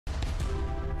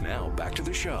Now back to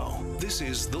the show. This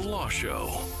is The Law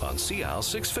Show on CL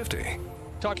 650.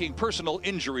 Talking personal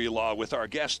injury law with our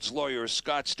guests, lawyers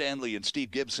Scott Stanley and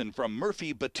Steve Gibson from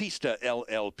MurphyBattista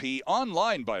LLP.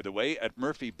 Online, by the way, at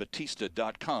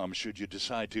MurphyBattista.com, should you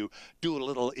decide to do a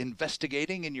little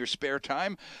investigating in your spare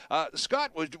time.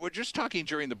 Scott, we're just talking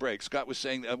during the break. Scott was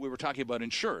saying we were talking about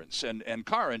insurance and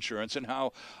car insurance and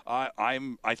how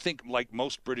I think, like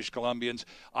most British Columbians,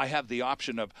 I have the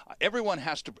option of everyone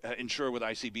has to insure with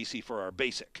ICBC for our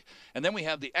basic. And then we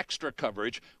have the extra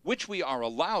coverage, which we are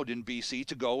allowed in BC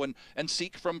to go and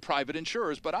seek from private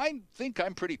insurers. But I think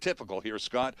I'm pretty typical here,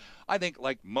 Scott. I think,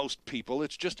 like most people,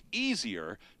 it's just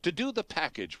easier to do the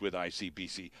package with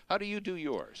ICBC. How do you do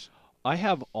yours? I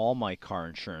have all my car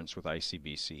insurance with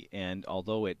ICBC, and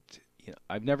although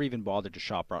I've never even bothered to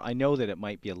shop around. I know that it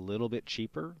might be a little bit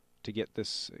cheaper to get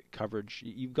this coverage.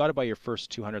 You've got to buy your first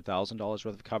 $200,000 worth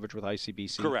of coverage with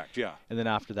ICBC. Correct, yeah. And then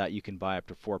after that, you can buy up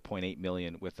to $4.8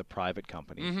 million with a private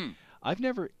company. Mm-hmm. I've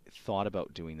never thought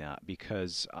about doing that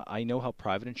because I know how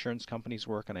private insurance companies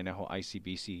work, and I know how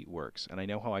ICBC works, and I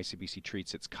know how ICBC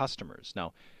treats its customers.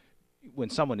 Now, when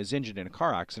someone is injured in a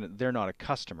car accident, they're not a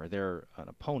customer, they're an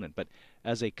opponent. But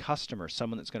as a customer,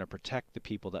 someone that's going to protect the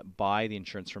people that buy the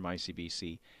insurance from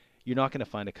ICBC, you're not going to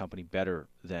find a company better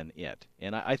than it.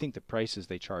 And I think the prices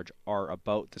they charge are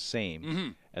about the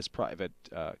same as private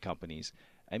companies.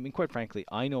 I mean, quite frankly,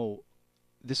 I know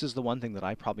this is the one thing that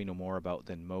I probably know more about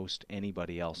than most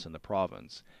anybody else in the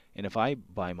province. And if I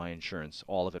buy my insurance,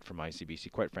 all of it from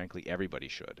ICBC, quite frankly, everybody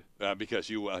should. Because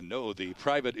you know the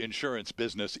private insurance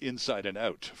business inside and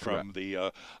out from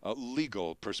the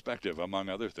legal perspective, among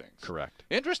other things. Correct.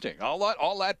 Interesting.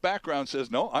 All that background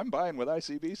says, no, I'm buying with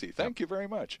ICBC. Thank you very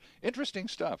much. Interesting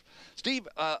stuff. Steve,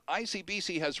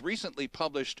 ICBC has recently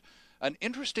published an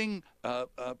interesting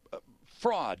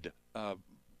fraud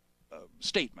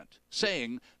statement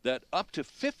saying that up to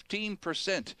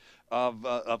 15%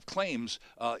 of claims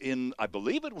in, I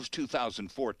believe it was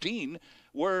 2014,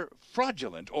 were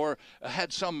fraudulent or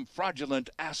had some fraudulent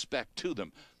aspect to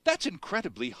them. That's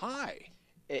incredibly high.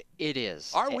 It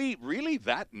is. Are we really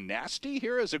that nasty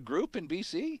here as a group in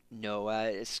BC?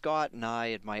 No, Scott and I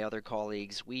and my other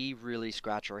colleagues, we really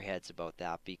scratch our heads about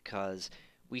that because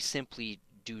we simply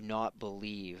do not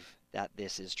believe that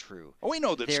this is true. We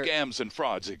know that scams and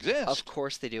frauds exist. Of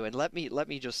course they do. And let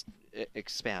me just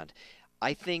expand.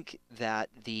 I think that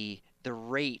the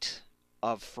rate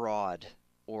of fraud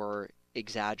or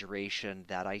exaggeration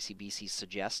that ICBC is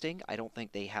suggesting, I don't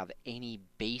think they have any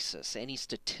basis, any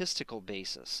statistical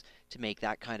basis to make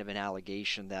that kind of an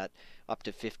allegation that up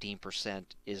to 15%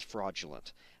 is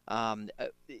fraudulent.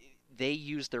 They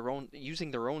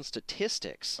using their own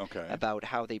statistics about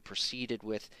how they proceeded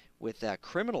with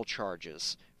criminal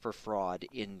charges for fraud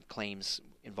in claims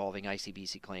involving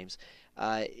ICBC claims.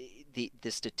 The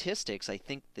statistics, I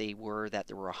think they were that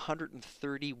there were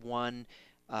 131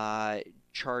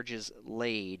 charges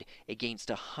laid against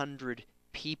 100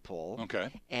 people,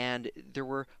 and there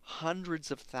were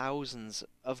hundreds of thousands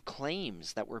of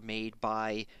claims that were made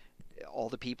by all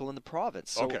the people in the province.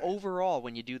 So overall,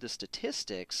 when you do the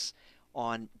statistics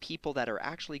on people that are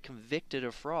actually convicted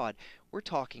of fraud, we're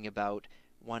talking about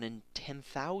 1 in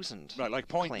 10,000. Right, like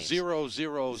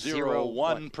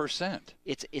 0.0001%.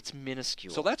 It's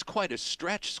minuscule. So that's quite a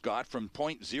stretch, Scott, from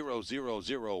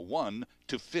 0.0001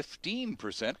 to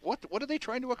 15%. What are they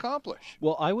trying to accomplish?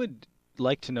 Well, I would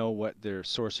like to know what their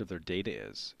source of their data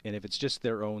is. And if it's just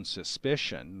their own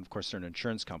suspicion, of course they're an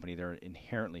insurance company, they're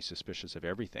inherently suspicious of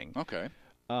everything.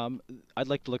 I'd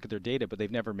like to look at their data, but they've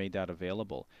never made that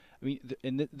available. I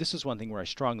mean, this is one thing where I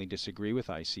strongly disagree with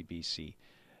ICBC.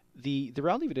 The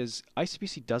reality of it is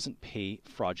ICBC doesn't pay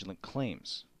fraudulent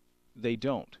claims. They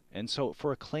don't. And so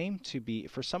for a claim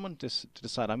for someone to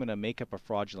decide I'm going to make up a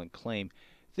fraudulent claim,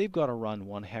 they've got to run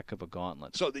one heck of a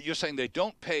gauntlet. So you're saying they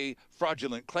don't pay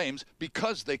fraudulent claims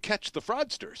because they catch the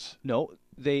fraudsters? No,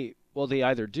 they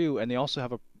either do, and they also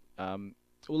have a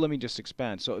well, let me just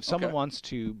expand. So if someone wants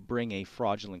to bring a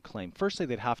fraudulent claim, firstly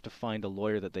they'd have to find a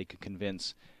lawyer that they could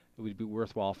convince it would be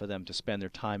worthwhile for them to spend their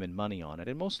time and money on it.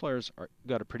 And most lawyers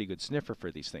got a pretty good sniffer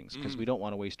for these things because we don't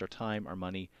want to waste our time, our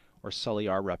money, or sully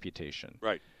our reputation.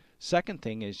 Right. Second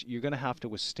thing is you're going to have to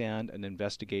withstand an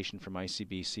investigation from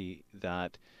ICBC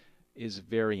that is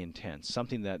very intense,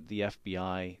 something that the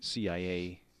FBI,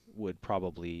 CIA would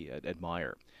probably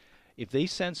admire. If they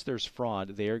sense there's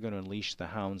fraud, they are going to unleash the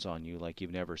hounds on you like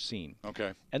you've never seen.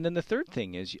 And then the third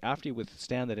thing is after you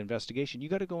withstand that investigation, you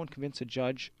got to go and convince a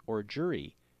judge or a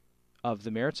jury of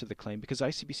the merits of the claim because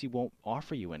ICBC won't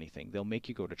offer you anything. They'll make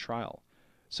you go to trial.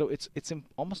 So it's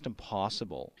almost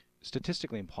impossible,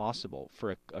 statistically impossible,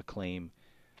 for a claim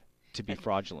to be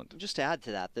fraudulent. Just to add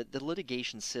to that, the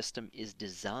litigation system is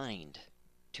designed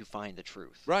to find the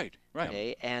truth. Right, right.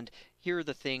 Okay? And here are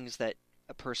the things that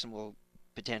a person will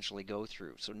potentially go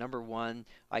through. So number one,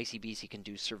 ICBC can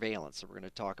do surveillance. So we're going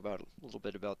to talk about a little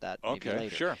bit about that maybe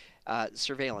later. Sure.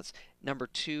 Surveillance. Number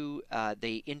two,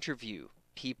 they interview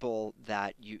people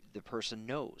that the person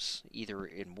knows, either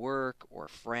in work or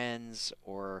friends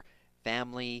or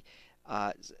family.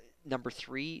 Number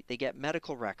three, they get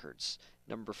medical records.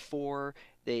 Number four,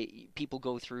 people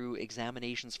go through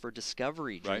examinations for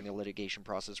discovery during the litigation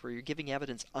process, where you're giving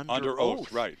evidence under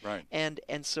oath. Right. And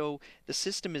so the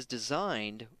system is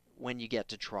designed, when you get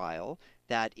to trial,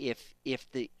 that if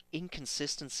the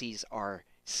inconsistencies are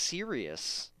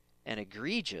serious and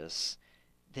egregious,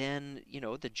 then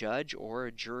the judge or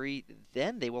a jury,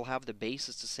 then they will have the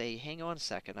basis to say, hang on a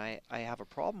second, I have a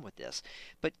problem with this.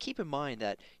 But keep in mind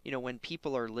that when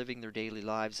people are living their daily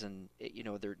lives and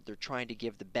they're trying to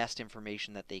give the best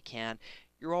information that they can,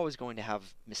 you're always going to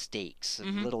have mistakes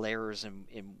and little errors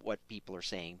in what people are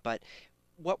saying. But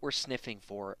what we're sniffing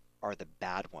for are the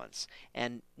bad ones.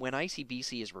 And when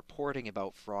ICBC is reporting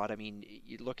about fraud, I mean,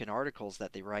 you look in articles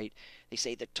that they write, they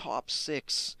say the top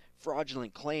 6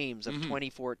 fraudulent claims of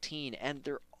 2014, and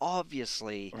they're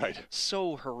obviously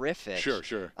so horrific.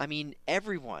 Sure. I mean,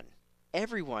 everyone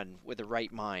with a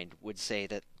right mind would say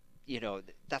that,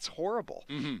 that's horrible.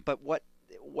 But what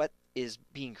is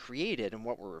being created and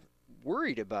what we're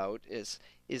worried about is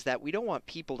that we don't want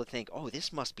people to think, oh,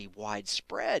 this must be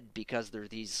widespread because there are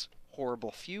these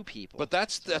horrible few people. But that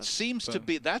seems to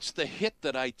be, that's the hit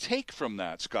that I take from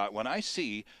that, Scott. When I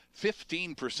see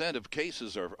 15% of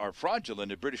cases are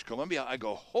fraudulent in British Columbia, I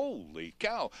go, holy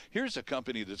cow, here's a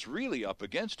company that's really up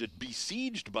against it,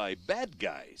 besieged by bad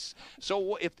guys.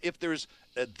 So if there's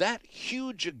that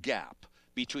huge a gap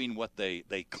between what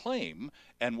they claim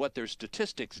and what their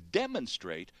statistics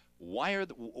demonstrate, why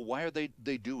are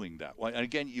they doing that? And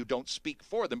again, you don't speak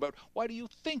for them, but why do you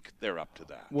think they're up to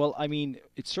that? Well, I mean,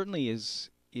 it certainly is.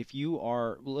 If you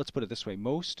are, well, let's put it this way: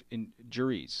 most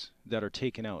juries that are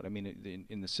taken out, I mean,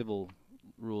 in the civil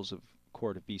rules of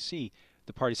court of BC,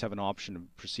 the parties have an option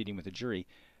of proceeding with a jury.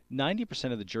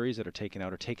 90% of the juries that are taken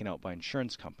out by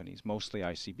insurance companies, mostly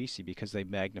ICBC, because they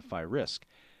magnify risk.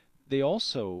 They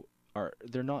also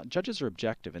judges are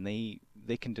objective, and they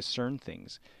can discern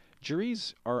things.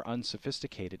 Juries are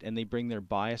unsophisticated, and they bring their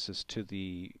biases to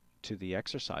the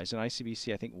exercise, and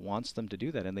ICBC, I think, wants them to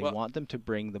do that, and they want them to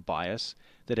bring the bias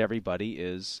that everybody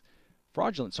is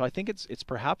fraudulent. So I think it's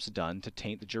perhaps done to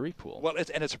taint the jury pool. Well,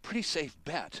 it's a pretty safe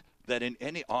bet that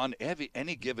on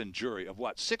any given jury of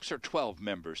 6 or 12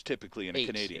 members, typically in a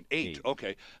Canadian, 8.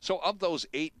 Okay, so of those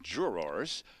 8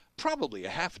 jurors, probably a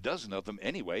half dozen of them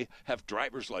anyway have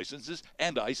driver's licenses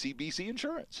and ICBC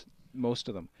insurance. Most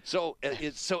of them. So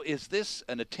is this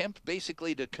an attempt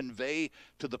basically to convey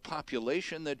to the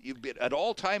population that you at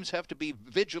all times have to be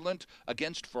vigilant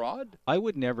against fraud? I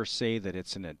would never say that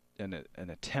it's an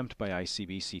attempt by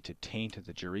ICBC to taint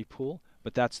the jury pool,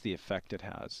 but that's the effect it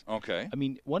has. Okay. I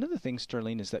mean, one of the things,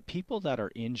 Sterling, is that people that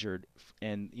are injured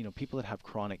and people that have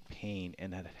chronic pain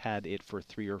and have had it for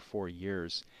 3 or 4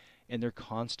 years, and they're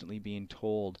constantly being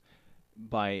told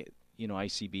by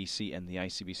ICBC and the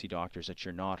ICBC doctors that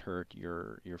you're not hurt,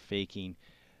 you're faking.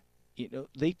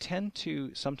 They tend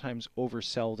to sometimes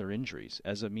oversell their injuries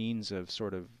as a means of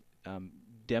sort of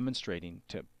demonstrating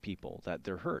to people that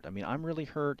they're hurt. I mean, I'm really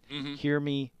hurt. Hear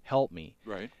me, help me.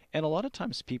 Right. And a lot of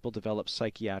times people develop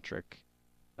psychiatric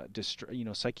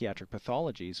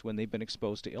pathologies when they've been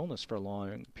exposed to illness for a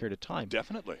long period of time.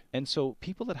 Definitely. And so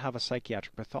people that have a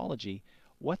psychiatric pathology,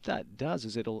 what that does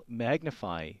is it'll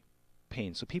magnify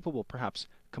pain. So people will perhaps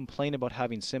complain about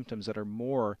having symptoms that are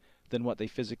more than what they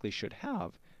physically should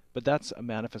have, but that's a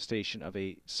manifestation of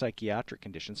a psychiatric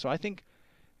condition. So I think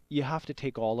you have to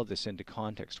take all of this into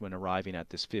context when arriving at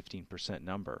this 15%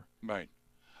 number. Right.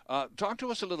 Talk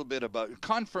to us a little bit about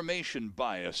confirmation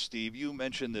bias, Steve. You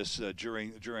mentioned this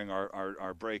during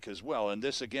our break as well, and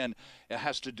this again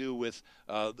has to do with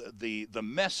the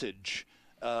message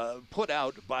put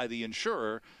out by the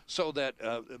insurer, so that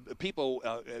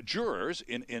jurors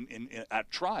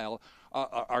at trial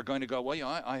are going to go,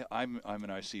 well, I'm an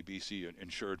ICBC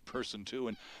insured person too,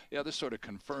 and this sort of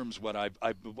confirms what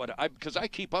because I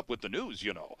keep up with the news,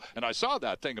 and I saw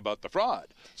that thing about the fraud,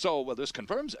 so this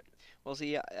confirms it. Well,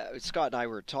 see, Scott and I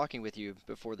were talking with you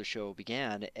before the show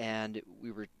began, and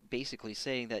we were basically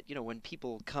saying that when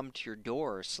people come to your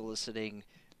door soliciting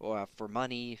for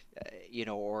money,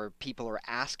 or people are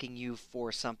asking you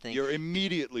for something, you're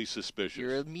immediately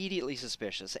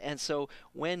suspicious. And so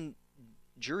when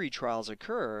jury trials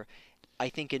occur, I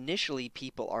think initially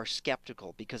people are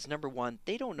skeptical because, number one,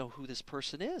 they don't know who this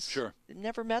person is. Sure. They've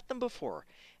never met them before.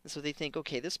 And so they think,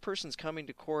 okay, this person's coming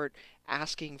to court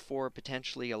asking for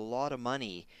potentially a lot of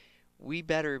money. We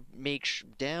better make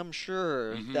damn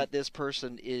sure that this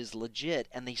person is legit.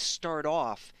 And they start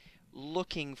off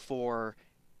looking for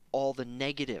all the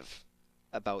negative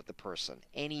about the person,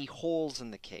 any holes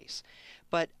in the case.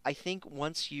 But I think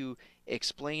once you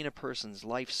explain a person's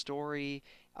life story,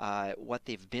 what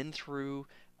they've been through,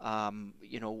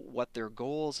 what their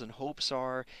goals and hopes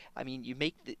are, I mean, you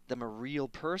make them a real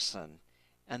person,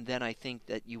 and then I think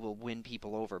that you will win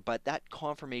people over. But that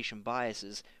confirmation bias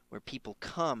is where people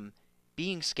come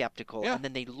being skeptical, and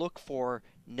then they look for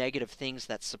negative things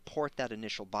that support that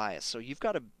initial bias. So you've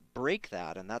got to break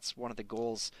that, and that's one of the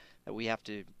goals that we have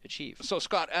to achieve. So,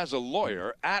 Scott, as a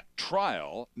lawyer at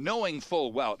trial, knowing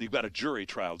full well you've got a jury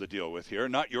trial to deal with here,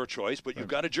 not your choice, but you've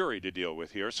got a jury to deal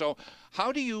with here. So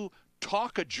how do you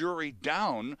talk a jury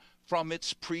down from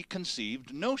its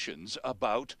preconceived notions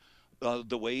about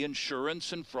the way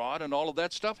insurance and fraud and all of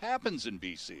that stuff happens in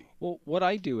BC? Well, what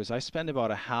I do is I spend about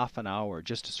a half an hour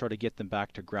just to sort of get them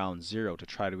back to ground zero to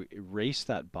try to erase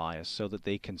that bias so that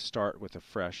they can start with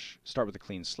a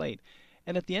clean slate.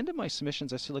 And at the end of my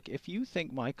submissions, I say, look, if you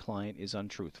think my client is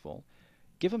untruthful,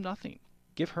 give him nothing.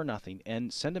 Give her nothing.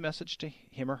 And send a message to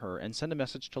him or her, and send a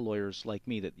message to lawyers like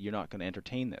me that you're not going to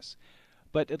entertain this.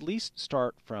 But at least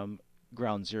start from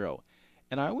ground zero.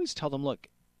 And I always tell them, look,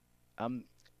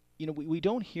 we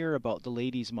don't hear about the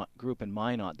ladies group in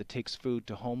Minot that takes food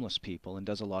to homeless people and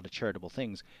does a lot of charitable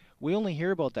things. We only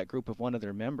hear about that group if one of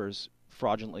their members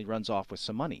fraudulently runs off with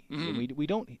some money. We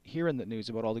don't hear in the news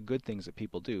about all the good things that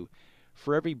people do.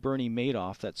 For every Bernie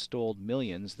Madoff that stole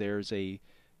millions, there's a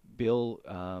Bill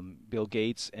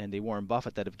Gates and a Warren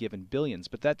Buffett that have given billions,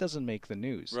 but that doesn't make the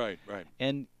news. Right.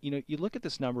 And you look at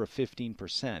this number of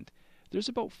 15%. There's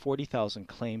about 40,000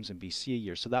 claims in BC a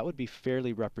year, so that would be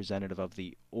fairly representative of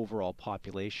the overall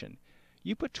population.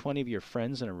 You put 20 of your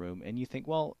friends in a room, and you think,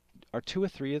 well, are 2 or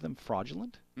 3 of them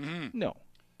fraudulent? No.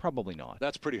 Probably not.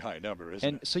 That's a pretty high number, isn't it?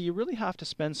 And so you really have to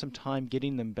spend some time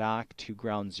getting them back to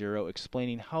ground zero,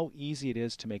 explaining how easy it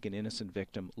is to make an innocent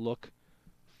victim look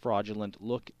fraudulent,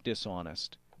 look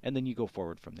dishonest, and then you go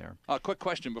forward from there. A quick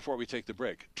question before we take the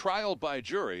break. Trial by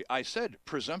jury, I said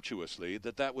presumptuously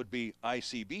that would be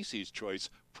ICBC's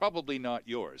choice, probably not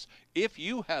yours. If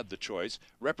you had the choice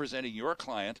representing your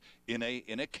client in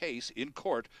a case in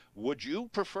court, would you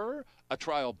prefer a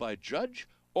trial by judge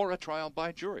or a trial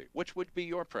by jury? Which would be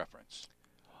your preference?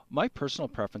 My personal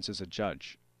preference is a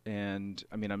judge. And,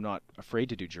 I mean, I'm not afraid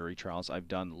to do jury trials. I've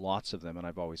done lots of them, and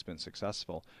I've always been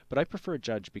successful. But I prefer a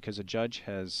judge because a judge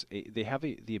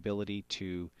the ability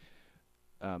to,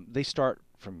 they start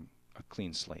from a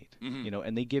clean slate,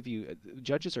 and they give you,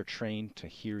 judges are trained to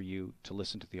hear you, to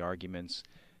listen to the arguments.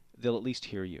 They'll at least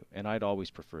hear you, and I'd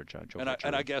always prefer a judge over a jury.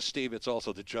 And I guess, Steve, it's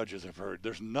also the judges have heard.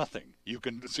 There's nothing you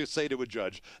can say to a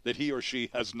judge that he or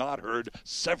she has not heard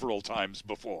several times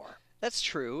before. That's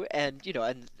true, and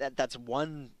that's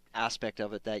one aspect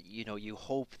of it that you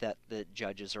hope that the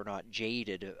judges are not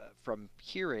jaded from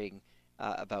hearing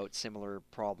about similar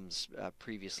problems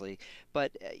previously.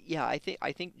 But I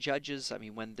think judges, I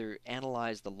mean, when they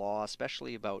analyze the law,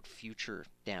 especially about future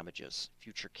damages,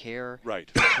 future care,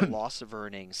 future loss of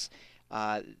earnings,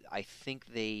 I think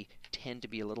they tend to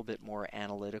be a little bit more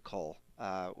analytical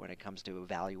when it comes to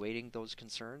evaluating those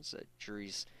concerns.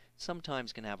 Juries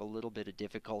sometimes can have a little bit of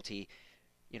difficulty,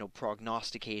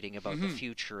 prognosticating about the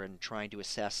future and trying to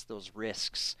assess those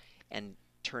risks and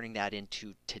turning that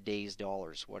into today's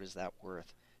dollars. What is that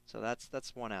worth? So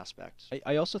that's one aspect.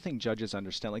 I also think judges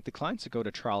understand, like the clients that go to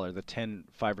trial are the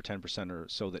 5 or 10% or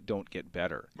so that don't get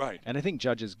better. Right. And I think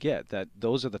judges get that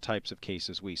those are the types of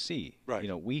cases we see.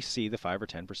 Right. We see the 5 or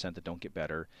 10% that don't get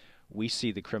better. We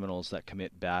see the criminals that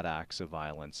commit bad acts of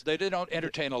violence. They don't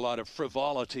entertain a lot of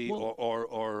frivolity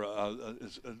or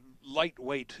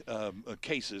lightweight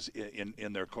cases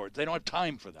in their court. They don't have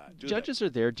time for that. Judges are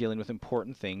there dealing with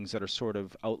important things that are sort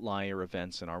of outlier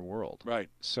events in our world. Right.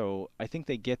 So I think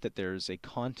they get that there's a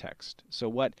context. So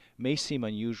what may seem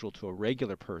unusual to a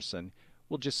regular person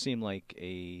will just seem like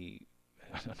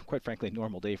quite frankly, a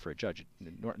normal day for a judge,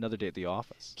 another day at the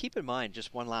office. Keep in mind,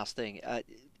 just one last thing,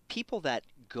 people that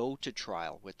go to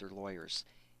trial with their lawyers,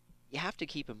 you have to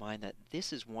keep in mind that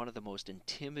this is one of the most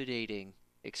intimidating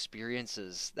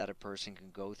experiences that a person can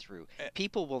go through.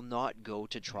 People will not go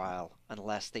to trial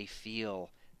unless they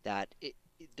feel that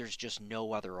there's just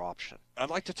no other option. I'd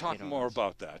like to talk more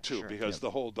about that too, Sure. because the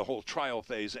whole trial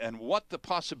phase and what the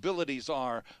possibilities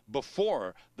are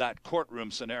before that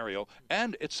courtroom scenario.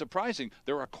 And it's surprising,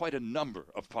 there are quite a number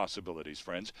of possibilities,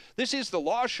 friends. This is The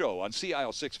Law Show on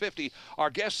CIL 650. Our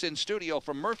guests in studio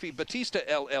from MurphyBattista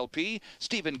LLP,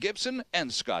 Stephen Gibson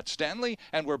and Scott Stanley,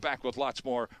 and we're back with lots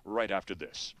more right after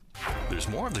this. There's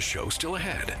more of the show still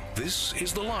ahead. This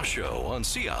is The Law Show on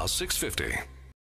CIL 650.